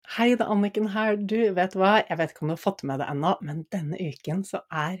Hei, det Anniken her. Du, vet hva? Jeg vet ikke om du har fått med det ennå, men denne uken så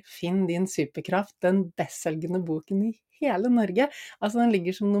Finn din superkraft den bestselgende boken i hele Norge. Altså, den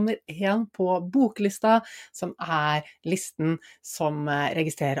ligger som nummer 1 på boklista, som listen som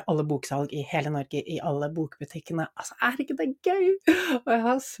registrerer alle boksalg i hele Norge, i alle bokbutikkene. Altså, ikke det gøy? Og jeg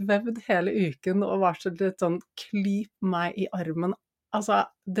har svevd hele uken og vært litt sånn, klyp meg i armen. Altså,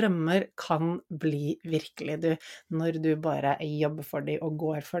 drømmer kan bli virkelig, når du bare jobber for dem og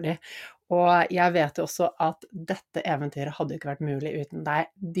går for dem. Og jeg vet jo også at dette eventyret hadde ikke vært mulig uten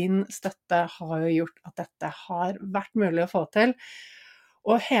deg. Din støtte har jo gjort at dette har vært mulig å få til.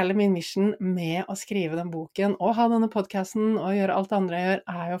 Og hele min mission med å skrive den boken, og ha denne podcasten, og gjøre alt det andre jeg gjør,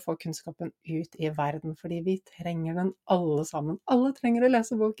 jo å få kunnskapen ut i verden, fordi vi trenger den alle sammen. Alle trenger å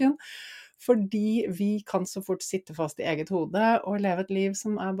lese boken, fordi vi kan så fort sitte fast i eget hode, og leve et liv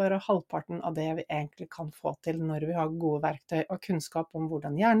som bare halvparten av det vi egentlig kan få til når vi har gode verktøy og kunnskap om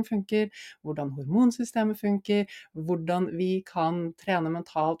hvordan hjernen funker, hvordan hormonsystemet funker, hvordan vi kan trene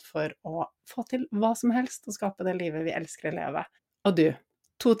mentalt for å få til hva som helst, og skape det livet vi elsker å leve. Og du,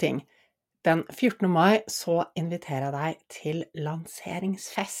 2 ting. Den 14. mai så inviterer jeg deg til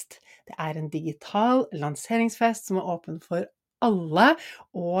lanseringsfest. Det en digital lanseringsfest som åpen for alle,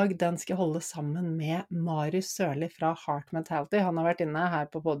 og den skal holde sammen med Marius Sørli fra Heart Mentality. Han har vært inne her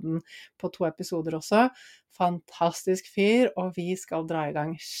på podden på 2 episoder også. Fantastisk fyr, og vi skal dra i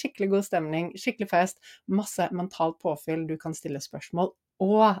gang skikkelig god stemning, skikkelig fest, masse mentalt påfyll, du kan stille spørsmål.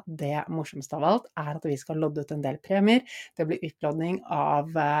 Og det morsomste av alt at vi skal lodde ut en del premier. Det blir utlodding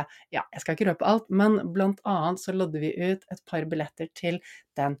av, jeg skal ikke røpe alt, men blant annet så lodder vi ut et par billetter til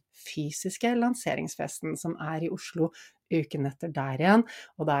den fysiske lanseringsfesten som i Oslo uken etter der igjen,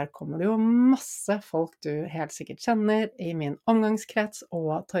 og der kommer det jo masse folk du helt sikkert kjenner i min omgangskrets,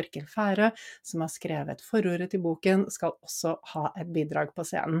 og Torkel Færø, som har skrevet forordet til boken, skal også ha et bidrag på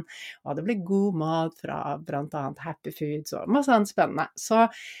scenen. Og det blir god mat fra blant annet Happy Foods og masse annet spennende.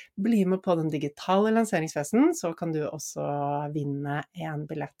 Så bli med på den digitale lanseringsfesten, så kan du også vinne en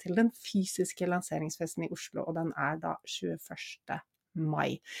billett til den fysiske lanseringsfesten i Oslo, og den da 21.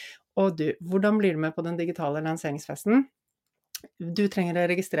 mai. Og du, hvordan blir du med på den digitale lanseringsfesten? Du trenger å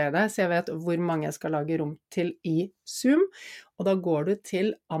registrere deg, så jeg vet hvor mange jeg skal lage rom til i Zoom, og da går du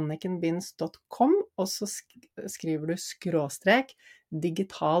til annikenbinds.com, og så skriver du /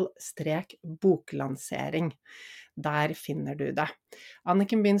 digital-boklansering. Der finner du det.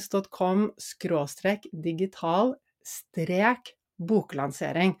 annikenbinds.com /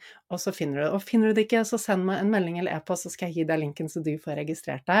 digital-boklansering, og så finner du det. Og finner du det ikke, så send meg en melding eller e-post, så skal jeg gi deg linken så du får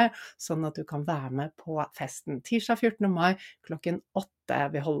registrert deg, sånn at du kan være med på festen. Tirsdag 14. mai klokken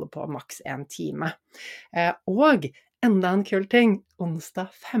 8, vi holder på maks 1 time. Og enda en kul ting, onsdag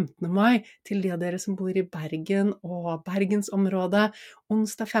 15. mai, til de av dere som bor i Bergen og Bergensområdet,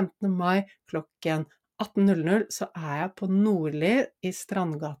 onsdag 15. mai klokken 18:00 så jeg på Nordli i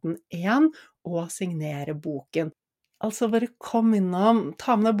Strandgaten 1 og signerer boken. Altså bare kom innom,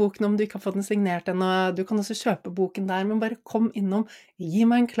 ta med deg boken om du ikke har fått den signert ennå, du kan også kjøpe boken der, men bare kom innom, gi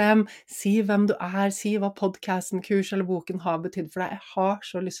meg en klem, si hvem du si hva podcasten, kurs eller boken har betydd for deg. Jeg har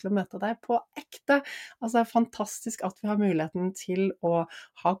så lyst til å møte deg på ekte. Altså det fantastisk at vi har muligheten til å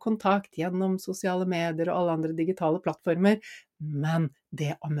ha kontakt gjennom sosiale medier og alle andre digitale plattformer, men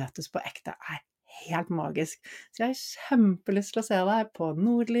det å møtes på ekte helt magisk. Så jeg har kjempelyst til å se deg på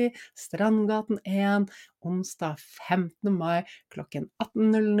Nordli, Strandgaten 1, onsdag 15. mai klokken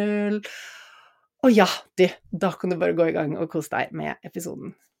 18:00. Og ja, da kan du bare gå i gang og kose deg med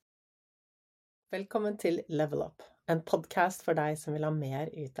episoden. Velkommen til Level Up, en podcast for deg som vil ha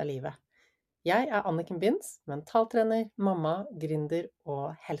mer ut av livet. Jeg Anniken Binds, mentaltrener, mamma, gründer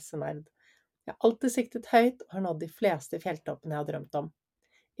og helsenerd. Jeg har alltid siktet høyt og har nådd de fleste fjelltoppene jeg har drømt om.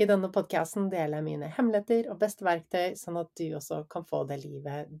 I denne podcasten deler jeg mine hemmeligheter og beste verktøy, sånn at du også kan få det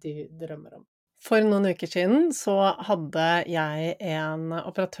livet du drømmer om. For noen uker siden så hadde jeg en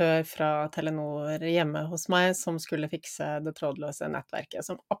operatør fra Telenor hjemme hos meg som skulle fikse det trådløse nettverket,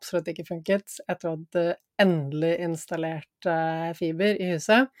 som absolutt ikke funket etter å ha endelig installert fiber i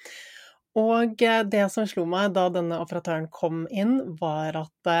huset. Og det som slo meg da denne operatøren kom inn, var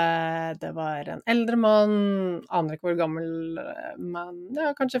at det var en eldre mann, aner ikke hvor gammel, men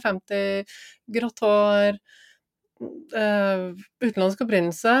kanskje 50, grått hår, utenlandsk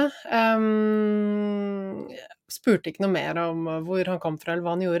opprinnelse, spurte ikke noe mer om hvor han kom fra eller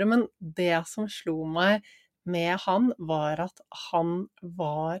hva han gjorde, men det som slo meg med han var at han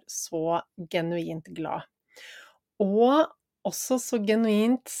var så genuint glad. Og også så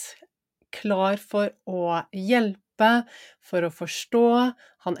genuint klar for å hjelpe, hjelpe, for å forstå,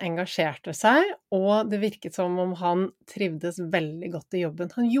 han engasjerte seg, og det virket som om han trivdes veldig godt i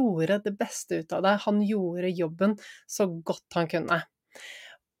jobben. Han gjorde det beste ut av det, han gjorde jobben så godt han kunne.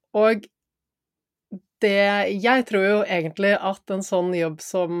 Og jeg tror jo egentlig at en sånn jobb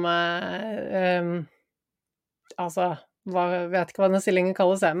som altså, vet ikke hva den stillingen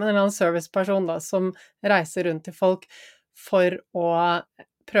kalles, men en eller annen serviceperson da, som reiser rundt til folk for å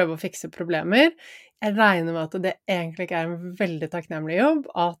prøve å fikse problemer. Jeg regner med at det egentlig ikke er en veldig takknemlig jobb,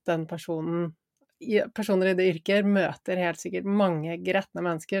 at den personer i det yrket møter helt sikkert mange gretne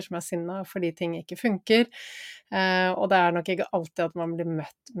mennesker som er sinna fordi ting ikke funker, og det er nok ikke alltid at man blir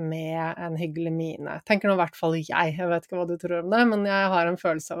møtt med en hyggelig mine. Tenker nå i hvert fall jeg vet ikke hva du tror om det, men jeg har en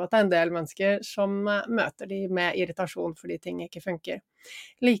følelse av at det er en del mennesker som møter de med irritasjon fordi ting ikke funker.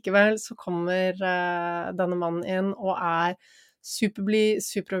 Likevel så kommer denne mannen inn og er superblid,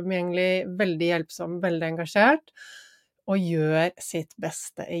 superomgjengelig, veldig hjelpsom, veldig engasjert, og gjør sitt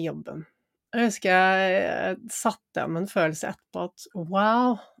beste i jobben. Jeg husker jeg satte med en følelse etterpå at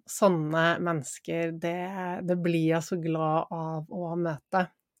wow, sånne mennesker, det blir jeg så glad av å møte.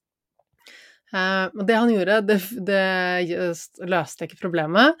 Og det han gjorde, det løste ikke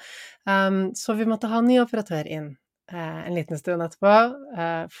problemet, så vi måtte ha en ny operatør inn en liten stund etterpå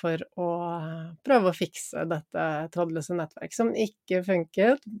for å prøve å fikse dette trådløse nettverk som ikke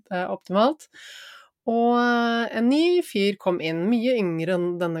funket optimalt. Og en ny fyr kom inn, mye yngre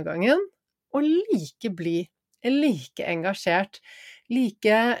enn denne gangen, og like blid, like engasjert,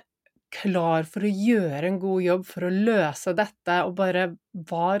 like klar for å gjøre en god jobb for å løse dette, og bare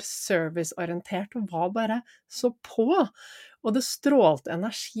var serviceorientert, og var bare så på. Og det strålte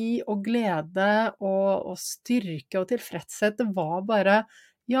energi og glede og styrke og tilfredshet. Det var bare,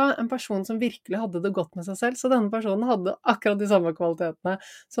 ja, en person som virkelig hadde det godt med seg selv, så denne personen hadde akkurat de samme kvalitetene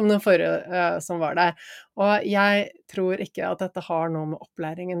som den forrige som var der. Og jeg tror ikke at dette har noe med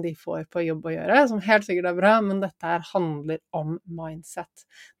opplæringen de får på jobb å gjøre, som helt sikkert er bra, men dette her handler om mindset.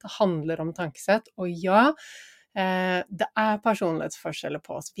 Det handler om tankesett, og ja, det er personlighetsforskjeller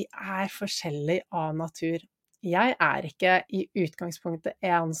på oss. Vi er forskjellige av natur. Jeg er ikke i utgangspunktet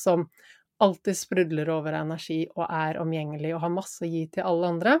en som alltid sprudler over energi og er omgjengelig og har masse å gi til alle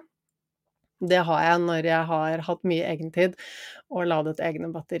andre. Det har jeg når jeg har hatt mye egentid og ladet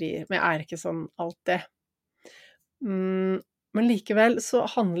egne batterier, men jeg er ikke sånn alltid. Men likevel så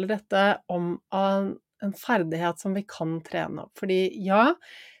handler dette om en ferdighet som vi kan trene opp, fordi ja,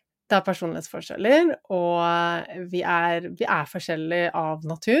 det er personlighetsforskjeller, og vi er forskjellige av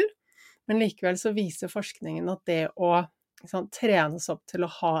natur, men likevel så viser forskningen at det å trenes opp til å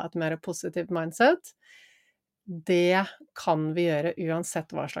ha et mer positivt mindset, det kan vi gjøre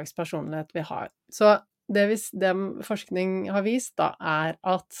uansett hva slags personlighet vi har. Så det forskning har vist da, er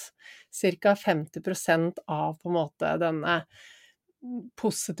at ca. 50% av på en måte denne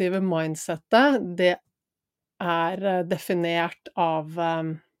positive mindsetet, det er definert av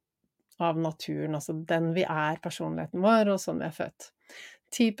naturen, altså den vi er, personligheten vår, og sånn vi er født.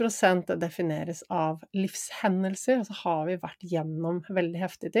 10% defineres av livshendelser, altså har vi vært gjennom veldig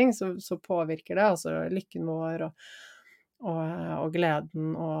heftige ting, så påvirker det, altså lykken vår og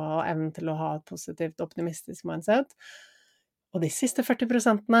gleden og evnen til å ha et positivt, optimistisk mindset. Og de siste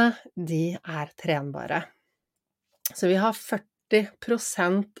 40%, de er trenbare. Så vi har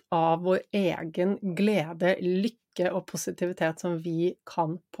 40% av vår egen glede, lykke og positivitet som vi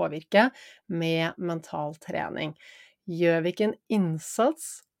kan påvirke med mental trening. Gjør vi ikke en innsats,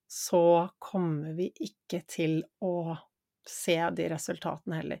 så kommer vi ikke til å se de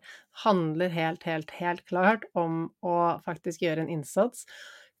resultatene heller. Det handler helt klart om å faktisk gjøre en innsats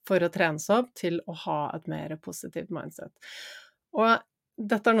for å trene seg opp til å ha et mer positivt mindset. Og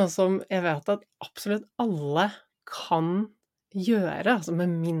dette er noe som jeg vet at absolutt alle kan gjøre, altså med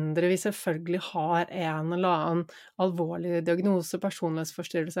mindre vi selvfølgelig har en eller annen alvorlig diagnose,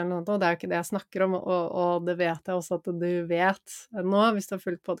 personlighetsforstyrrelse eller noe, og det er jo ikke det jeg snakker om, og det vet jeg også at du vet nå, hvis du har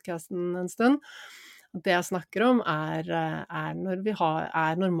fulgt podcasten en stund. Det jeg snakker om er når vi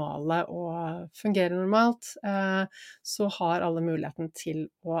er normale og fungerer normalt, så har alle muligheten til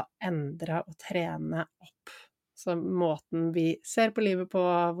å endre og trene opp. Så måten vi ser på livet på,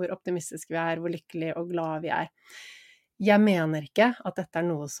 hvor optimistiske vi er, hvor lykkelige og glade vi er. Jeg mener ikke at dette er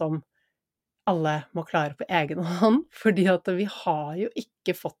noe som alle må klare på egen hånd, fordi at vi har jo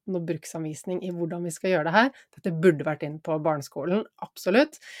ikke fått noe bruksanvisning i hvordan vi skal gjøre det her. Dette burde vært inn på barneskolen,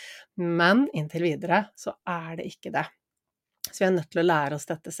 absolutt, men inntil videre så er det ikke det. Så vi er nødt til å lære oss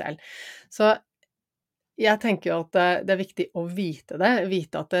dette selv. Så jeg tenker jo at det er viktig å vite det,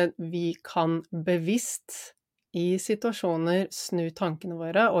 vite at vi kan bevisst i situasjoner snu tankene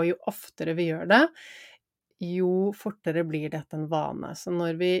våre, og jo oftere vi gjør det, jo fortere blir dette en vane. Så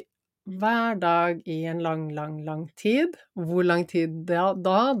når vi hver dag i en lang, lang, lang tid, hvor lang tid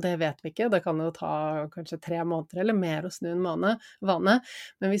det vet vi ikke, det kan jo ta kanskje 3 måneder eller mer å snu en vane,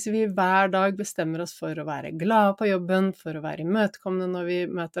 men hvis vi hver dag bestemmer oss for å være glade på jobben, for å være imøtekommende når vi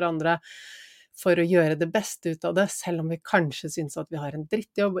møter andre, for å gjøre det beste ut av det, selv om vi kanskje synes at vi har en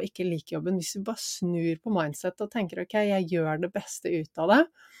drittjobb og ikke liker jobben, hvis vi bare snur på mindset og tenker ok, jeg gjør det beste ut av det,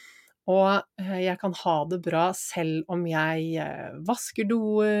 og jeg kan ha det bra selv om jeg vasker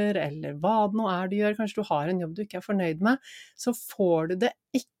doer, eller hva det nå er du gjør, kanskje du har en jobb du ikke er fornøyd med, så får du det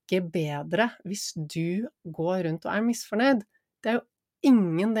ikke bedre hvis du går rundt og er misfornøyd. Det er jo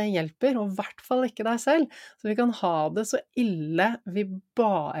ingen det hjelper, og i hvert fall ikke deg selv. Så vi kan ha det så ille vi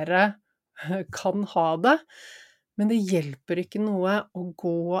bare kan ha det, men det hjelper ikke noe å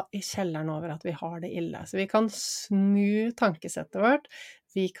gå i kjelleren over at vi har det ille. Så vi kan snu tankesettet vårt,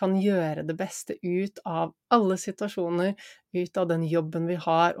 vi kan gjøre det beste ut av alle situasjoner, ut av den jobben vi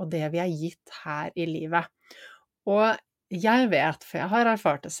har og det vi er gitt her i livet. Og jeg vet, for jeg har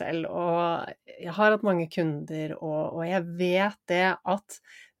erfart det selv, og jeg har hatt mange kunder, og jeg vet det at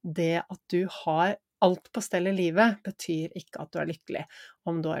du har alt på stell i livet, betyr ikke at du er lykkelig.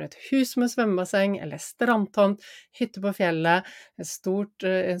 Om du har et hus med svømmebasseng, eller strandtomt, hytte på fjellet, en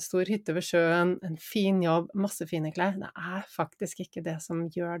stor hytte ved sjøen, en fin jobb, masse fine klær, det er faktisk ikke det som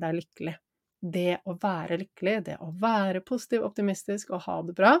gjør deg lykkelig. Det å være lykkelig, det å være positiv, optimistisk og ha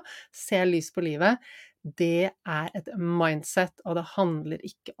det bra, se lys på livet, det er et mindset, og det handler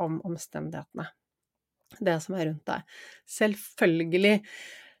ikke om omstendighetene. Det som er rundt deg. Selvfølgelig,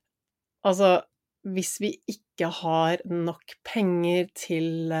 altså, hvis vi ikke har nok penger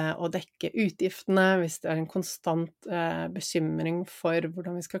til å dekke utgiftene, hvis det er en konstant bekymring for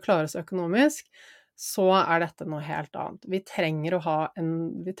hvordan vi skal klare oss økonomisk, så er dette noe helt annet. Vi trenger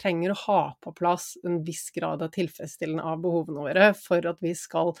å ha på plass en viss grad av tilfredsstillende av behovene våre for at vi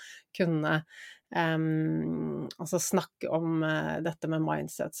skal kunne snakke om dette med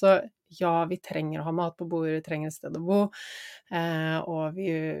mindset. Så ja, vi trenger å ha mat på bordet, vi trenger et sted å bo, og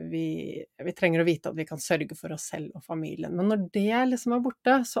vi trenger å vite at vi kan sørge for oss selv og familien. Men når det liksom er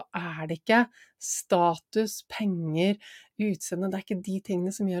borte, så er det ikke status, penger, utseende, det er ikke de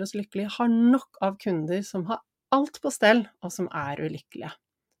tingene som gjør oss lykkelige. Jeg har nok av kunder som har alt på stell, og som er ulykkelige.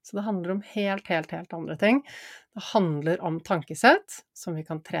 Så det handler om helt andre ting. Det handler om tankesett, som vi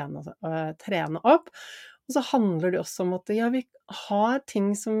kan trene opp. Og så handler det også om at ja, vi har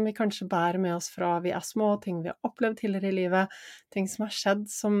ting som vi kanskje bærer med oss fra vi er små, ting vi har opplevd tidligere i livet, ting som har skjedd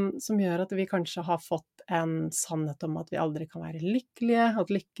som gjør at vi kanskje har fått en sannhet om at vi aldri kan være lykkelige,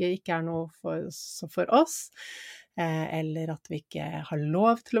 at lykke ikke er noe for oss, eller at vi ikke har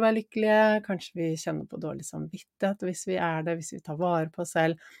lov til å være lykkelige, kanskje vi kjenner på dårlig samvittighet hvis vi er det, hvis vi tar vare på oss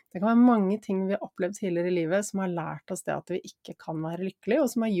selv. Det kan være mange ting vi har opplevd tidligere i livet som har lært oss det at vi ikke kan være lykkelige,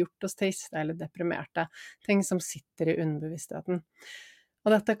 og som har gjort oss triste eller deprimerte, ting som sitter i underbevisstheten.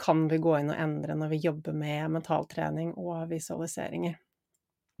 Og dette kan vi gå inn og endre når vi jobber med mentaltrening og visualiseringer.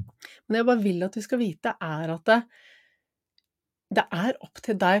 Men det jeg bare vil at du skal vite er at det er opp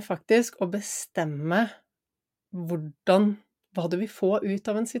til deg faktisk å bestemme hva du vil få ut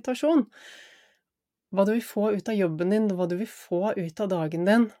av en situasjon, hva du vil få ut av jobben din, hva du vil få ut av dagen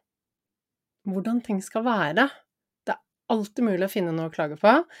din, hvordan ting skal være. Det er alltid mulig å finne noe å klage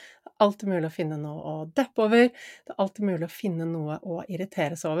på, det er alltid mulig å finne noe å deppe over, det er alltid mulig å finne noe å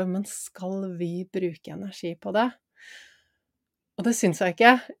irritere seg over, men skal vi bruke energi på det? Og det synes jeg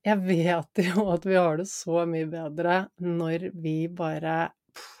ikke. Jeg vet jo at vi har det så mye bedre når vi bare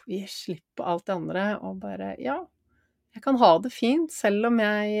gir slipp på alt det andre, og bare, ja, jeg kan ha det fint, selv om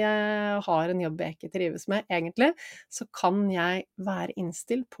jeg har en jobb jeg ikke trives med, egentlig, så kan jeg være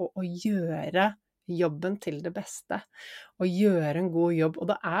innstilt på å gjøre jobben til det beste, og gjøre en god jobb.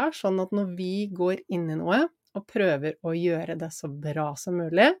 Og det er sånn at når vi går inn i noe, og prøver å gjøre det så bra som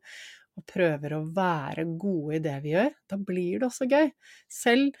mulig, og prøver å være gode i det vi gjør, da blir det også gøy.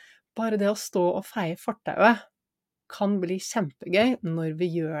 Selv bare det å stå og feie fortauet kan bli kjempegøy når vi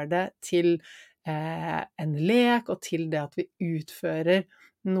gjør det til en lek, og til det at vi utfører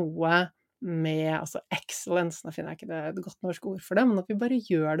noe med, altså excellence, nå finner jeg ikke et godt norsk ord for det, men at vi bare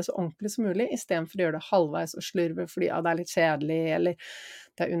gjør det så ordentlig som mulig, i stedet for å gjøre det halvveis og slurve fordi ja, det er litt kjedelig, eller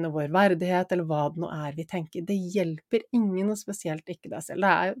det er under vår verdighet, eller hva det nå er vi tenker. Det hjelper ingen, og spesielt ikke deg selv.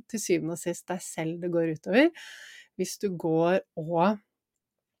 Det er jo til syvende og sist deg selv det går utover, hvis du går og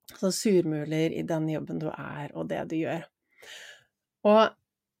så surmuler i den jobben du er, og det du gjør. Og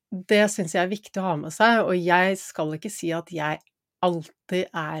det synes jeg er viktig å ha med seg, og jeg skal ikke si at jeg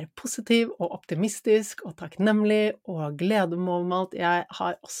alltid er positiv og optimistisk og takknemlig og gleder meg over alt. Jeg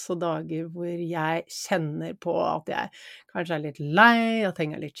har også dager hvor jeg kjenner på at jeg kanskje er litt lei, at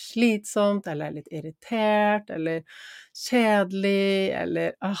ting er litt slitsomt, eller er litt irritert, eller kjedelig,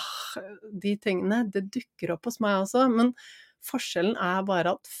 eller de tingene, det dukker opp hos meg også, men forskjellen er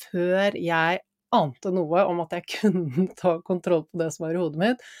bare at før jeg ante noe om at jeg kunne ta kontroll på det som var i hodet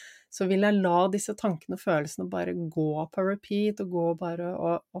mitt, så vil jeg la disse tankene og følelsene bare gå på repeat, og gå bare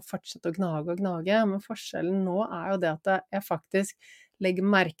og fortsette å gnage og gnage. Men forskjellen nå er jo det at jeg faktisk legger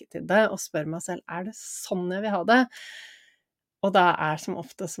merke til det, og spør meg selv, er det sånn jeg vil ha det? Og da er som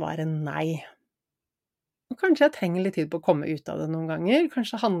ofte svaret nei. Og kanskje jeg trenger litt tid på å komme ut av det noen ganger.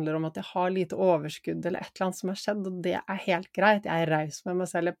 Kanskje det handler om at jeg har lite overskudd eller et eller annet som har skjedd, og det er helt greit. Jeg er raus med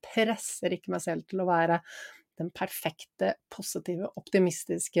meg selv, jeg presser ikke meg selv til å være den perfekte, positive,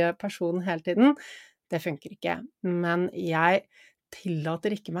 optimistiske personen hele tiden. Det funker ikke. Men jeg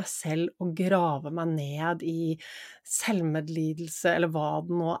tillater ikke meg selv å grave meg ned i selvmedlidelse, eller hva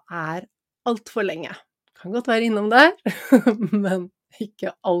det nå er, alt for lenge. Kan godt være innom der, men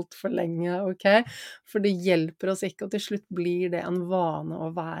ikke alt for lenge, ok? For det hjelper oss ikke, og til slutt blir det en vane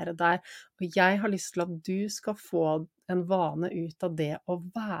å være der. Og jeg har lyst til at du skal få en vane ut av det å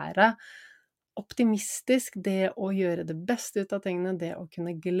være optimistisk, det å gjøre det beste ut av tingene, det å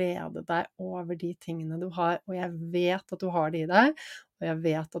kunne glede deg over de tingene du har, og jeg vet at du har det i deg, og jeg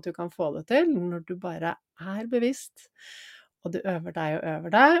vet at du kan få det til når du bare er bevisst, og du øver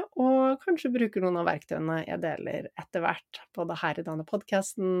deg, og kanskje bruker noen av verktøyene jeg deler etter hvert, både her i denne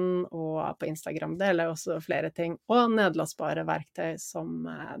podcasten, og på Instagram deler jeg også flere ting, og nedlastbare verktøy som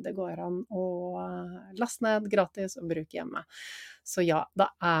det går an å laste ned gratis og bruke hjemme. Så ja, det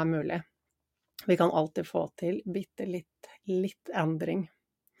er mulig. Vi kan alltid få til bitte litt endring.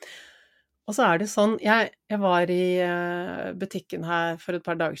 Og så er det sånn, jeg var i butikken her for et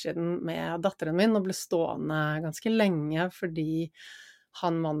par dager siden med datteren min, og ble stående ganske lenge, fordi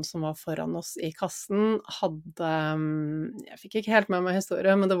han mannen som var foran oss i kassen hadde, jeg fikk ikke helt med meg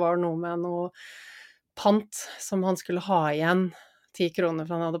historie, men det var noe med noe pant som han skulle ha igjen, 10 kroner,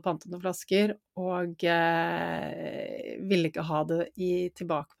 for han hadde pantet noen flasker, og ville ikke ha det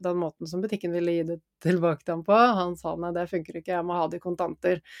tilbake på den måten som butikken ville gi det tilbake til ham på. Han sa, nei, det funker ikke, jeg må ha det i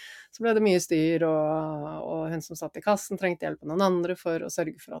kontanter. Så ble det mye styr, og hun som satt i kassen trengte hjelp av noen andre for å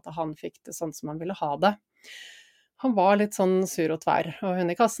sørge for at han fikk det sånn som han ville ha det. Han var litt sånn sur og tverr, og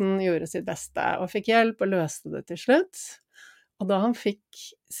hun i kassen gjorde sitt beste, og fikk hjelp og løste det til slutt. Og da han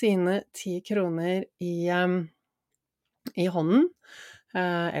fikk sine 10 kroner i hånden,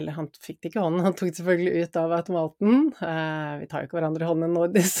 eller han fikk det ikke i hånden, han tok det selvfølgelig ut av automaten. Vi tar jo ikke hverandre i hånden nå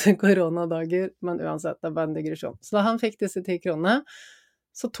i disse koronadager, men uansett, det er bare en digresjon. Så da han fikk disse 10 kronene,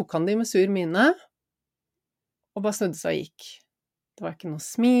 så tok han de med sur mine, og bare snudde seg og gikk. Det var ikke noe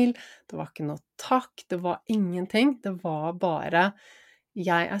smil, det var ikke noe takk, det var ingenting. Det var bare,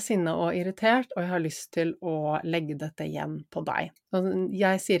 jeg er sinnet og irritert, og jeg har lyst til å legge dette igjen på deg.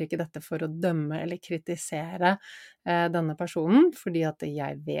 Jeg sier ikke dette for å dømme eller kritisere denne personen, fordi at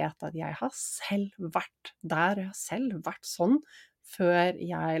jeg vet at jeg har selv vært der, og jeg har selv vært sånn, før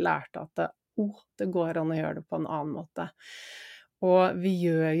jeg lærte at det går an å gjøre det på en annen måte. Og vi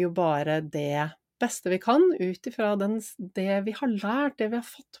gjør jo bare det beste vi kan, ut ifra det vi har lært, det vi har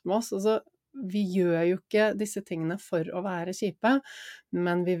fått med oss. Altså, vi gjør jo ikke disse tingene for å være kjipe,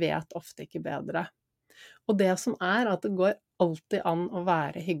 men vi vet ofte ikke bedre. Og det som er at det går alltid an å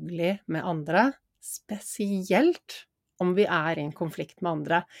være hyggelig med andre, spesielt om vi er i en konflikt med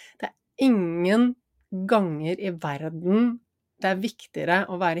andre. Det er ingen ganger i verden det er viktigere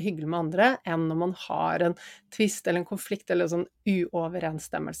å være hyggelig med andre enn når man har en tvist eller en konflikt eller en sånn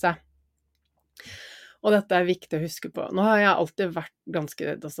uoverensstemmelse. Og dette er viktig å huske på. Nå har jeg alltid vært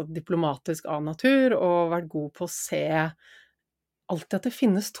ganske diplomatisk av natur, og vært god på å se alltid at det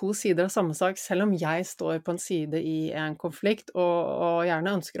finnes to sider av samme sak. Selv om jeg står på en side i en konflikt, og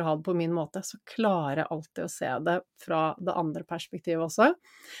gjerne ønsker å ha det på min måte, så klarer jeg alltid å se det fra det andre perspektivet også.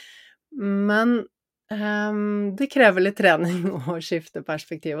 Men det krever litt trening å skifte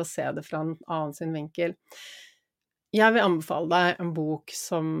perspektiv og se det fra en annen sin vinkel. Jeg vil anbefale deg en bok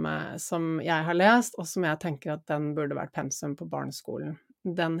som jeg har lest, og som jeg tenker at den burde vært pensum på barneskolen.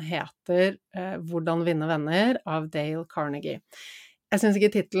 Den heter Hvordan vinne venner av Dale Carnegie. Jeg synes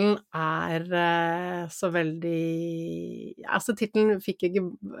ikke titelen er så veldig... Altså, titelen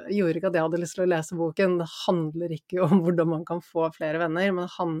gjorde ikke at jeg hadde lyst til å lese boken. Det handler ikke om hvordan man kan få flere venner, men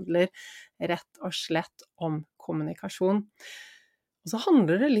det handler rett og slett om kommunikasjon. Og så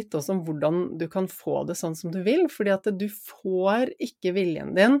handler det litt også om hvordan du kan få det sånn som du vil, fordi at du får ikke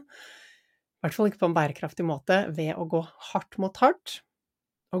viljen din hvert fall ikke på en bærekraftig måte, ved å gå hardt mot hardt,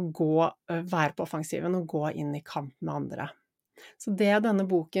 og være på offensiven og gå inn i kamp med andre. Så det denne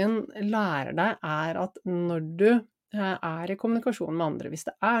boken lærer deg at når du i kommunikasjon med andre, hvis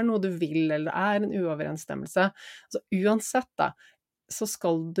det noe du vil, eller det en uoverensstemmelse, altså uansett da, så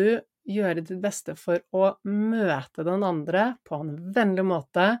skal du gjøre ditt beste for å møte den andre på en vennlig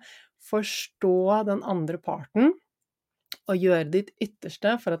måte, forstå den andre parten, og gjøre ditt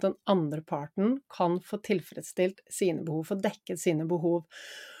ytterste for at den andre parten kan få tilfredsstilt sine behov, få dekket sine behov.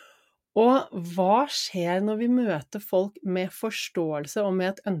 Og hva skjer når vi møter folk med forståelse og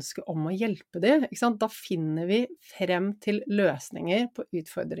med et ønske om å hjelpe dem? Ikke sant? Da finner vi frem til løsninger på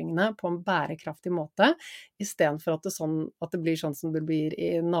utfordringene på en bærekraftig måte, i stedet for at det blir sånn som det blir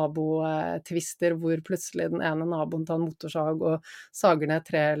i nabotvister, hvor plutselig den ene naboen tar en motorsag og sager ned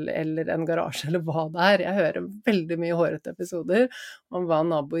et tre eller en garasje, eller hva det Jeg hører veldig mye hårete episoder om hva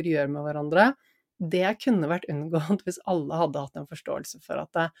naboer gjør med hverandre. Det kunne vært unngått hvis alle hadde hatt en forståelse for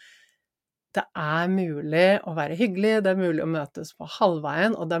at det mulig å være hyggelig, det mulig å møtes på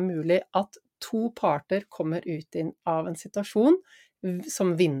halvveien, og det mulig at to parter kommer ut av en situasjon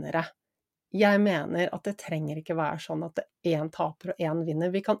som vinnere. Jeg mener at det trenger ikke være sånn at en taper og en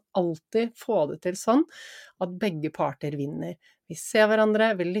vinner. Vi kan alltid få det til sånn at begge parter vinner. Vi ser hverandre,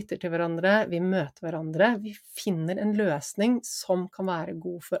 vi lytter til hverandre, vi møter hverandre, vi finner en løsning som kan være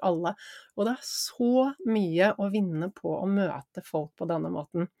god for alle. Og det så mye å vinne på å møte folk på denne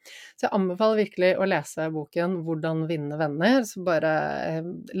måten. Så jeg anbefaler virkelig å lese boken «Hvordan vinne venner», så bare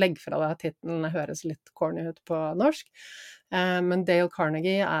legg fra deg titelen, det høres litt corny ut på norsk. Men Dale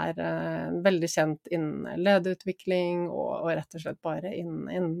Carnegie veldig kjent innen lederutvikling og rett og slett bare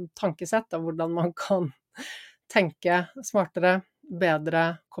innen tankesett av hvordan man kan tenke smartere, bedre,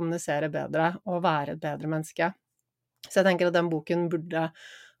 kommunisere bedre og være et bedre menneske. Så jeg tenker at den boken burde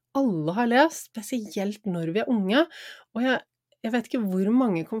alle ha lest, spesielt når vi unge. Og jeg vet ikke hvor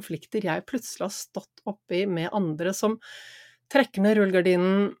mange konflikter jeg plutselig har stått oppi med andre som trekker ned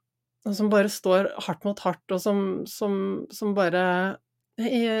rullegardinen, og som bare står hardt mot hardt, og som bare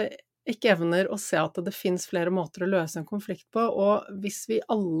ikke evner å se at det finnes flere måter å løse en konflikt på. Og hvis vi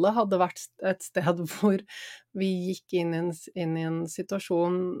alle hadde vært et sted hvor vi gikk inn i en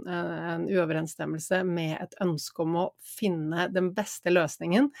situasjon, en uoverensstemmelse, med et ønske om å finne den beste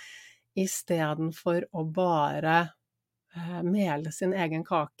løsningen, i stedet for å bare mele sin egen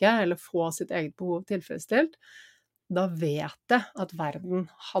kake, eller få sitt eget behov tilfredsstilt, da vet jeg at verden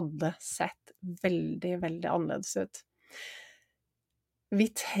hadde sett veldig, veldig annerledes ut. Vi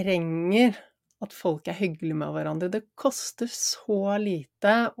trenger at folk hyggelige med hverandre. Det koster så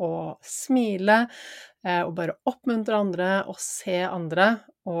lite å smile, og bare oppmuntre andre, og se andre,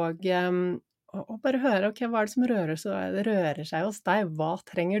 og bare høre, ok, hva det som rører seg hos deg? Hva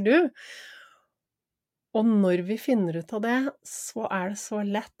trenger du? Og når vi finner ut av det, så det så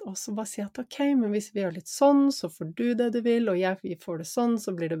lett å bare si at ok, men hvis vi gjør litt sånn, så får du det du vil, og vi får det sånn,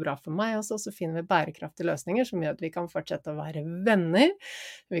 så blir det bra for meg også, så finner vi bærekraftige løsninger som gjør at vi kan fortsette å være venner,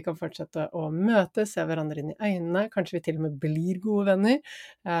 vi kan fortsette å møtes, se hverandre inn i øynene, kanskje vi til og med blir gode venner,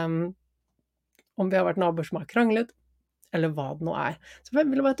 om vi har vært naboer som har kranglet, eller hva det nå Så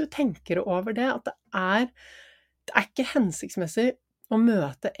jeg vil bare at du tenker over det, at det ikke hensiktsmessig å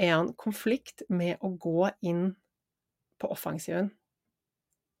møte en konflikt med å gå inn på offensiven,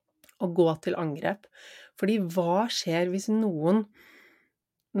 og gå til angrep. Fordi hva skjer hvis når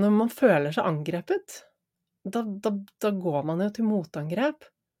man føler seg angrepet, da går man jo til motangrep.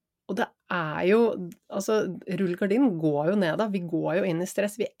 Og det jo, altså rullegardinen går jo ned da, vi går jo inn i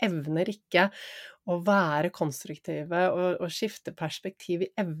stress, vi evner ikke å være konstruktive og skifte perspektiv, vi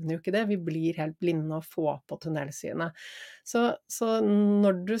evner jo ikke det, vi blir helt blinde og få på tunnelsynet. Så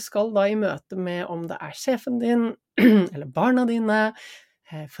når du skal da i møte med om det sjefen din, eller barna dine,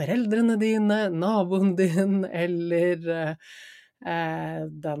 foreldrene dine, naboen din, eller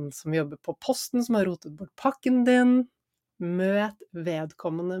den som jobber på posten som har rotet bort pakken din, møt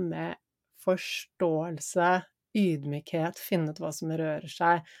vedkommende med forståelse, ydmykhet, finne ut hva som rører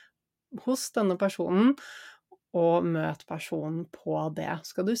seg hos denne personen, og møt personen på det.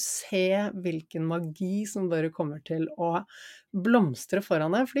 Skal du se hvilken magi som bare kommer til å blomstre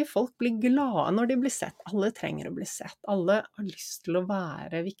foran deg, fordi folk blir glade når de blir sett. Alle trenger å bli sett. Alle har lyst til å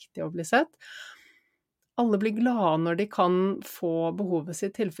være viktige og bli sett. Alle blir glade når de kan få behovet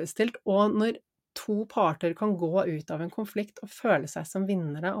sitt tilfredsstilt, og når to parter kan gå ut av en konflikt og føle seg som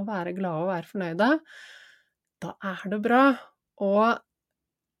vinnere og være glade og være fornøyde, da det bra. Og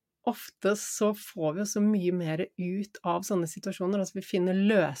ofte så får vi jo så mye mer ut av sånne situasjoner, altså vi finner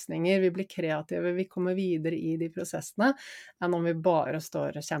løsninger, vi blir kreative, vi kommer videre i de prosessene, enn om vi bare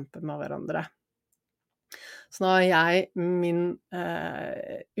står og kjemper med hverandre. Så nå har jeg min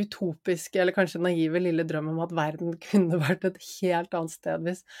utopiske, eller kanskje naive lille drøm om at verden kunne vært et helt annet sted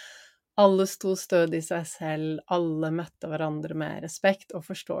hvis alle sto stødig i seg selv, alle møtte hverandre med respekt og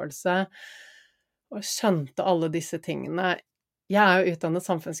forståelse, og skjønte alle disse tingene. Jeg er jo utdannet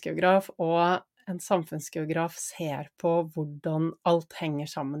samfunnsgeograf, og en samfunnsgeograf ser på hvordan alt henger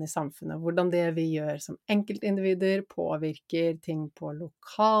sammen i samfunnet, hvordan det vi gjør som enkeltindivider påvirker ting på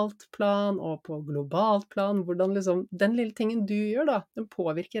lokalt plan og på globalt plan, hvordan liksom den lille tingen du gjør da, den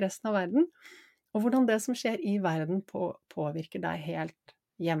påvirker resten av verden, og hvordan det som skjer i verden påvirker deg helt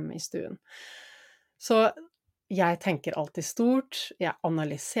hjemme i stuen. Så jeg tenker alltid stort, jeg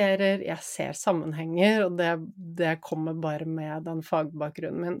analyserer, jeg ser sammenhenger, og det kommer bare med den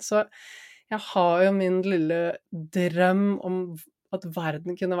fagbakgrunnen min. Så jeg har jo min lille drøm om at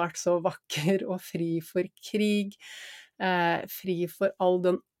verden kunne vært så vakker og fri for krig, fri for all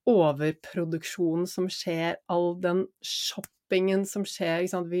den overproduksjonen som skjer, all den shoppingen som skjer,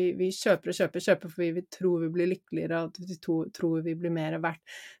 ikke sant? Vi kjøper og kjøper, kjøper fordi vi tror vi blir lykkeligere, at vi tror vi blir mer verdt.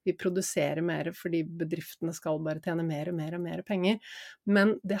 Vi produserer mer fordi bedriftene skal bare tjene mer og mer og mer penger.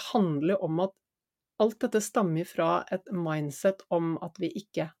 Men det handler jo om at alt dette stammer fra et mindset om at vi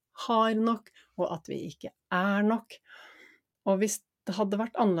ikke har nok, og at vi ikke er nok. Og hvis det hadde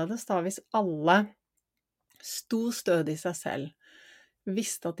vært annerledes da, hvis alle sto stødig i seg selv,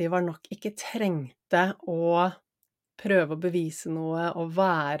 visste at de var nok, ikke trengte å prøve å bevise noe, å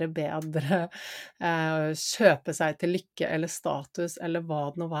være bedre, kjøpe seg til lykke eller status, eller hva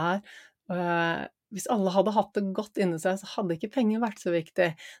det nå var. Hvis alle hadde hatt det godt inni seg, så hadde ikke penger vært så viktig.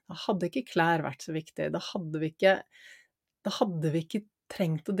 Da hadde ikke klær vært så viktig. Da hadde vi ikke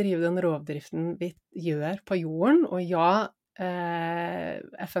trengt å drive den rovdriften vi gjør på jorden. Og ja,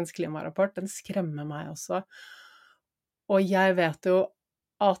 FNs klimarapport, den skremmer meg også. Og jeg vet jo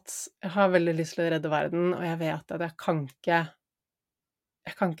at jeg har veldig lyst til å redde verden, og jeg vet at jeg kan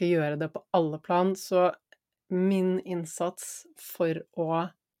ikke gjøre det på alle plan, så min innsats for å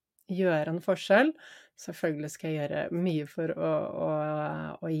gjøre en forskjell, selvfølgelig skal jeg gjøre mye for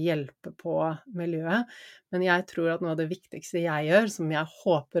å hjelpe på miljøet, men jeg tror at noe av det viktigste jeg gjør, som jeg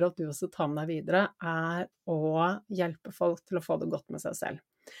håper at du også tar med deg videre, er å hjelpe folk til å få det godt med seg selv.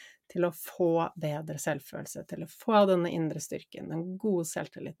 Til å få bedre selvfølelse, til å få denne indre styrken, den gode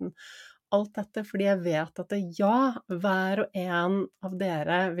selvtilliten. Alt dette fordi jeg vet at hver og en av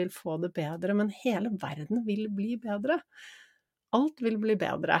dere vil få det bedre, men hele verden vil bli bedre. Alt vil bli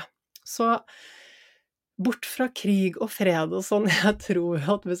bedre. Så bort fra krig og fred og sånn, jeg tror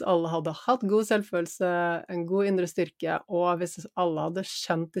at hvis alle hadde hatt god selvfølelse, en god indre styrke, og hvis alle hadde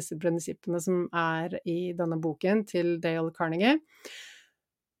skjønt disse prinsippene som er i denne boken til Dale Carnegie,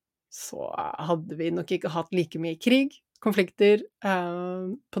 så hadde vi nok ikke hatt like mye krig, konflikter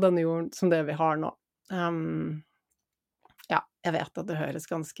på denne jorden som det vi har nå. Ja, jeg vet at det høres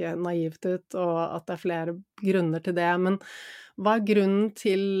ganske naivt ut, og at det er flere grunner til det, men hva er grunnen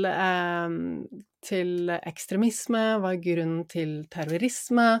til ekstremisme? Hva er grunnen til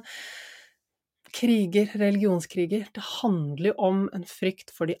terrorisme? Kriger, religionskriger, det handler om en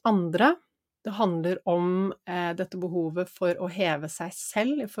frykt for de andre. Det handler om dette behovet for å heve seg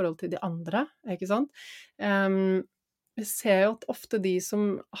selv i forhold til de andre, ikke sant? Vi ser jo at ofte de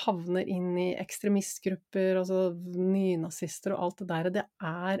som havner inn i ekstremistgrupper, altså nynazister og alt det der, det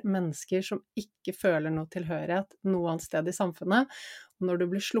er mennesker som ikke føler noe tilhørighet noe annet sted i samfunnet. Og når du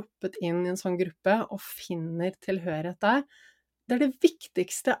blir sluppet inn i en sånn gruppe og finner tilhørighet der, det er det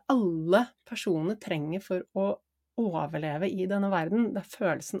viktigste alle personer trenger for å overleve i denne verden, det er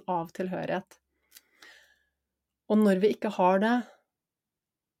følelsen av tilhørighet. Og når vi ikke har det,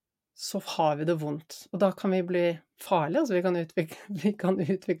 så har vi det vondt. Og da kan vi bli farlige, altså vi kan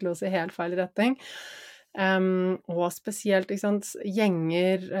utvikle oss i helt feil retning. Og spesielt, ikke sant,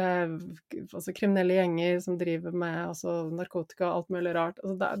 gjenger, altså kriminelle gjenger som driver med altså, narkotika og alt mulig rart.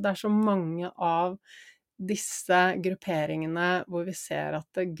 Altså, det er så mange av disse grupperingene hvor vi ser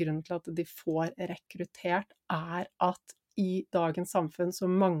at grunnen til at de får rekruttert er at i dagens samfunn så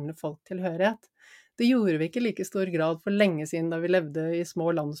mangler folk tilhørighet. Det gjorde vi ikke i like stor grad for lenge siden da vi levde i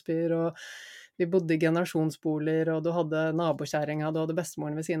små landsbyer og vi bodde i generasjonsboliger og du hadde nabokjæringa, du hadde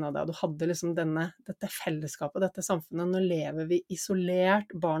bestemoren ved siden av deg, og du hadde liksom dette fellesskapet, dette samfunnet. Nå lever vi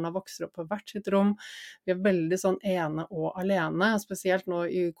isolert, barna vokser opp på hvert sitt rom, vi er veldig sånn ene og alene, spesielt nå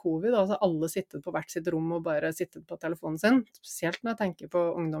i covid, altså alle sittet på hvert sitt rom og bare sittet på telefonen sin, spesielt når jeg tenker på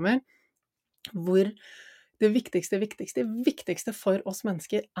ungdommer, hvor Det viktigste for oss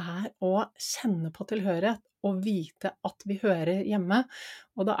mennesker å kjenne på tilhørighet og vite at vi hører hjemme.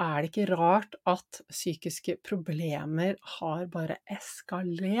 Og da det ikke rart at psykiske problemer har bare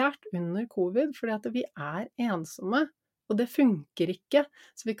eskalert under covid, fordi at vi ensomme. Og det funker ikke,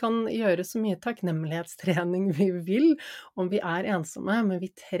 så vi kan gjøre så mye takknemlighetstrening vi vil om vi ensomme, men vi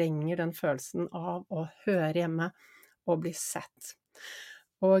trenger den følelsen av å høre hjemme og bli sett.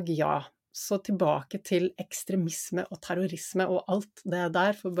 Og ja, så tilbake til ekstremisme og terrorisme og alt det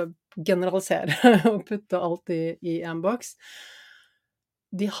der, for å generalisere og putte alt i en boks.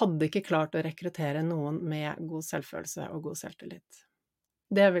 De hadde ikke klart å rekruttere noen med god selvfølelse og god selvtillit.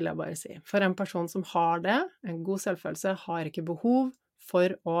 Det vil jeg bare si. For en person som har det, en god selvfølelse, har ikke behov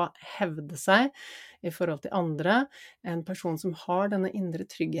for å hevde seg i forhold til andre. En person som har denne indre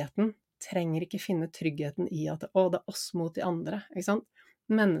tryggheten, trenger ikke finne tryggheten i at det er oss mot de andre, ikke sant?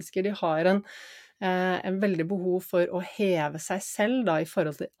 Mennesker, de har en veldig behov for å heve seg selv da, i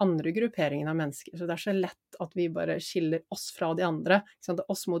forhold til andre grupperinger av mennesker. Så det så lett at vi bare skiller oss fra de andre. Ikke sant?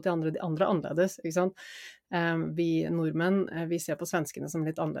 Det oss mot de andre annerledes. Ikke sant? Vi nordmenn, vi ser på svenskene som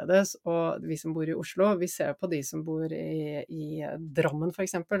litt annerledes, og vi som bor i Oslo, vi ser på de som bor i Drammen for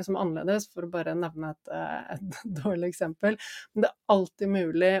eksempel, som annerledes, for å bare nevne et dårlig eksempel. Men det alltid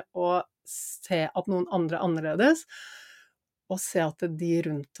mulig å se at noen andre annerledes, og se at de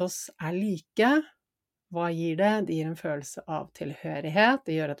rundt oss like. Hva gir det? Det gir en følelse av tilhørighet,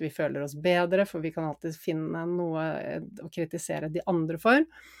 det gjør at vi føler oss bedre, for vi kan alltid finne noe å kritisere de andre for,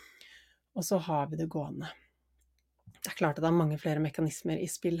 og så har vi det gående. Det klart at det mange flere mekanismer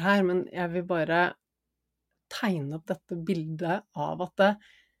i spill her, men jeg vil bare tegne opp dette bildet av at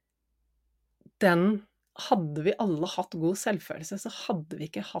hadde vi alle hatt god selvfølelse, så hadde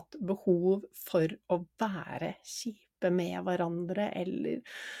vi ikke hatt behov for å være kjipe med hverandre, eller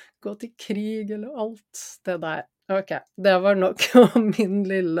gå til krig, eller alt det der. Ok, det var nok om min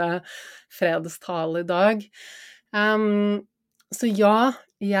lille fredstale i dag. Så ja,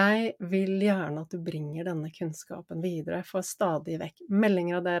 jeg vil gjerne at du bringer denne kunnskapen videre. Jeg får stadig vekk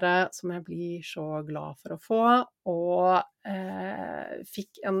meldinger av dere som jeg blir så glad for å få, og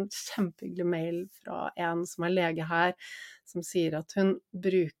fikk en kjempehyggelig mail fra en som lege her, som sier at hun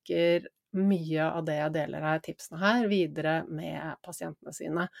bruker mye av det jeg deler her, tipsene her, videre med pasientene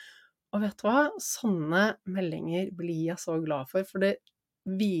sine. Og vet du hva? Sånne meldinger blir jeg så glad for det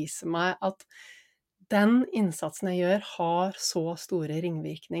viser meg at den innsatsen jeg gjør har så store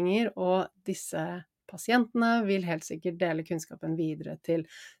ringvirkninger, og disse pasientene vil helt sikkert dele kunnskapen videre til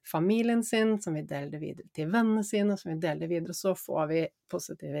familien sin, som vil dele det videre til vennene sine, som vil dele det videre, så får vi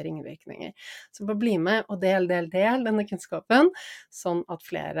positive ringvirkninger. Så bare bli med og del denne kunnskapen, sånn at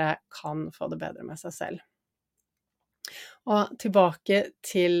flere kan få det bedre med seg selv. Og tilbake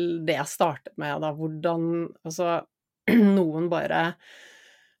til det jeg startet med, da, hvordan noen bare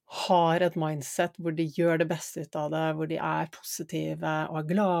har et mindset hvor de gjør det beste ut av det, hvor de positive og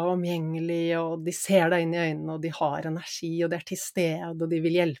glade og omgjengelige, og de ser deg inn i øynene, og de har energi, og de til stede, og de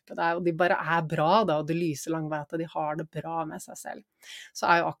vil hjelpe deg, og de bare bra da, og det lyser lang vei at de har det bra med seg selv. Så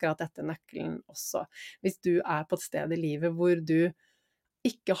jo akkurat dette nøkkelen også. Hvis du på et sted i livet hvor du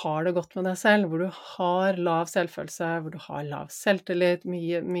ikke har det godt med deg selv, hvor du har lav selvfølelse, hvor du har lav selvtillit,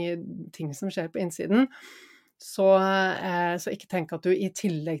 mye ting som skjer på innsiden, så ikke tenk at du i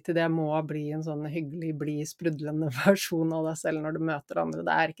tillegg til det må bli en sånn hyggelig, sprudlende versjon av deg selv når du møter andre.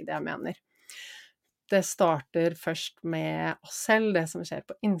 Det ikke det jeg mener. Det starter først med oss selv, det som skjer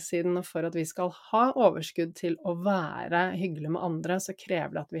på innsiden, og for at vi skal ha overskudd til å være hyggelig med andre, så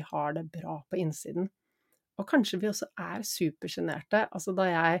krever det at vi har det bra på innsiden. Og kanskje vi også supergenerte. Altså da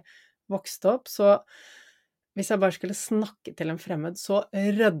jeg vokste opp, så hvis jeg bare skulle snakke til en fremmed, så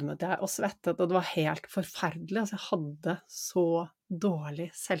rødmet jeg og svettet, og det var helt forferdelig. Altså jeg hadde så dårlig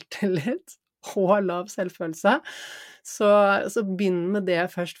selvtillit og lav selvfølelse. Så begynn med det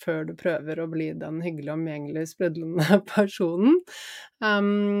først før du prøver å bli den hyggelige, omgjengelige, sprudlende personen.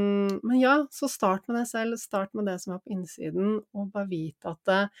 Men ja, så start med deg selv, start med det som på innsiden, og bare vite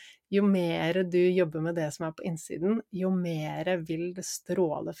at jo mer du jobber med det som på innsiden, jo mer vil det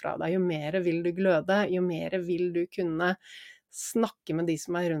stråle fra deg, jo mer vil du gløde, jo mer vil du kunne snakke med de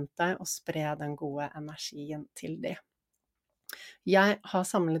som rundt deg, og spre den gode energien til de. Jeg har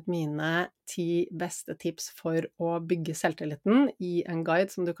samlet mine 10 beste tips for å bygge selvtilliten i en guide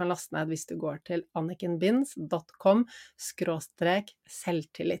som du kan laste ned hvis du går til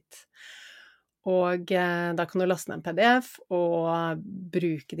annikenbinds.com/selvtillit. Og da kan du laste ned en PDF og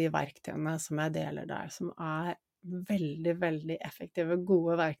bruke de verktøyene som jeg deler der, som veldig, veldig effektive,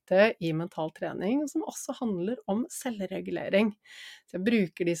 gode verktøy i mental trening, som også handler om selvregulering. Så jeg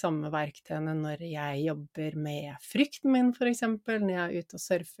bruker de samme verktøyene når jeg jobber med frykten min, for eksempel, når jeg er ute og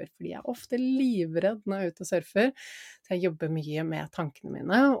surfer, fordi jeg er ofte livredd når jeg er ute og surfer. Så jeg jobber mye med tankene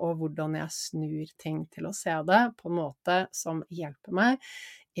mine, og hvordan jeg snur ting til å se det på en måte som hjelper meg,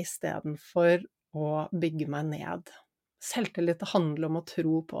 i stedet for å bygge meg ned. Selvtillit handler om å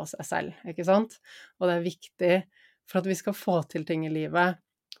tro på seg selv, ikke sant? Og det er viktig for at vi skal få til ting i livet,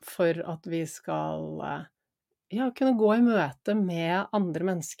 for at vi skal kunne gå i møte med andre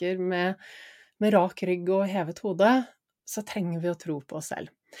mennesker med rak rygg og hevet hode, så trenger vi å tro på oss selv.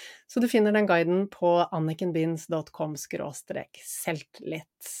 Så du finner den guiden på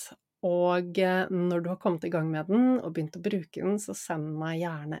annikenbinds.com/selvtillit. Og når du har kommet i gang med den og begynt å bruke den, så send meg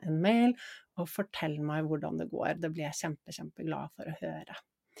gjerne en mail og fortell meg hvordan det går. Det blir jeg kjempeglad for å høre.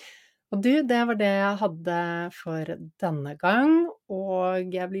 Og du, det var det jeg hadde for denne gang,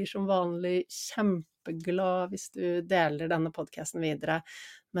 og jeg blir som vanlig kjempeglad hvis du deler denne podcasten videre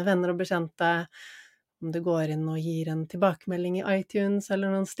med venner og bekjente. Om du går inn og gir en tilbakemelding i iTunes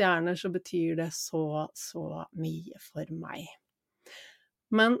eller noen stjerner, så betyr det så mye for meg.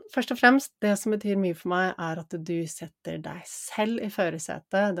 Men først og fremst, det som betyr mye for meg, er at du setter deg selv i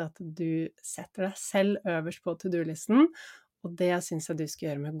førersetet, det at du setter deg selv øverst på to-do-listen, og det synes jeg du skal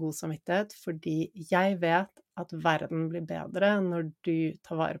gjøre med god samvittighet, fordi jeg vet at verden blir bedre når du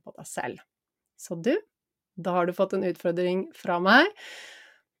tar vare på deg selv. Så du, da har du fått en utfordring fra meg.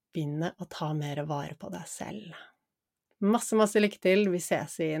 Begynne å ta mer vare på deg selv. Masse lykke til, vi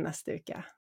ses i neste uke.